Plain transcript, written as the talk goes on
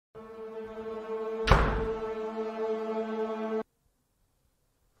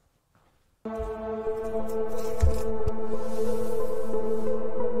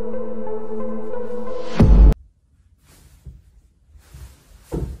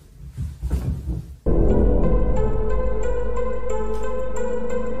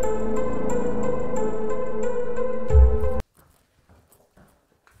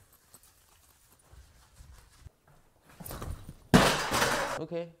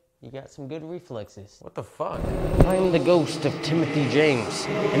Okay, you got some good reflexes. What the fuck? I'm the ghost of Timothy James,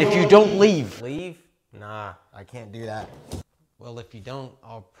 and if you don't leave... Leave? Nah, I can't do that. Well, if you don't,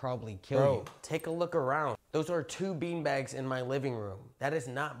 I'll probably kill Bro, you. Take a look around. Those are 2 beanbags in my living room. That is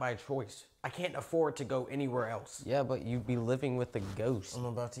not by choice. I can't afford to go anywhere else. Yeah, but you'd be living with a ghost. I'm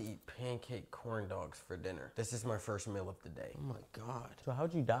about to eat pancake corn dogs for dinner. This is my first meal of the day. Oh my God. So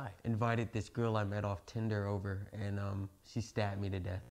how'd you die? Invited this girl I met off Tinder over, and she stabbed me to death.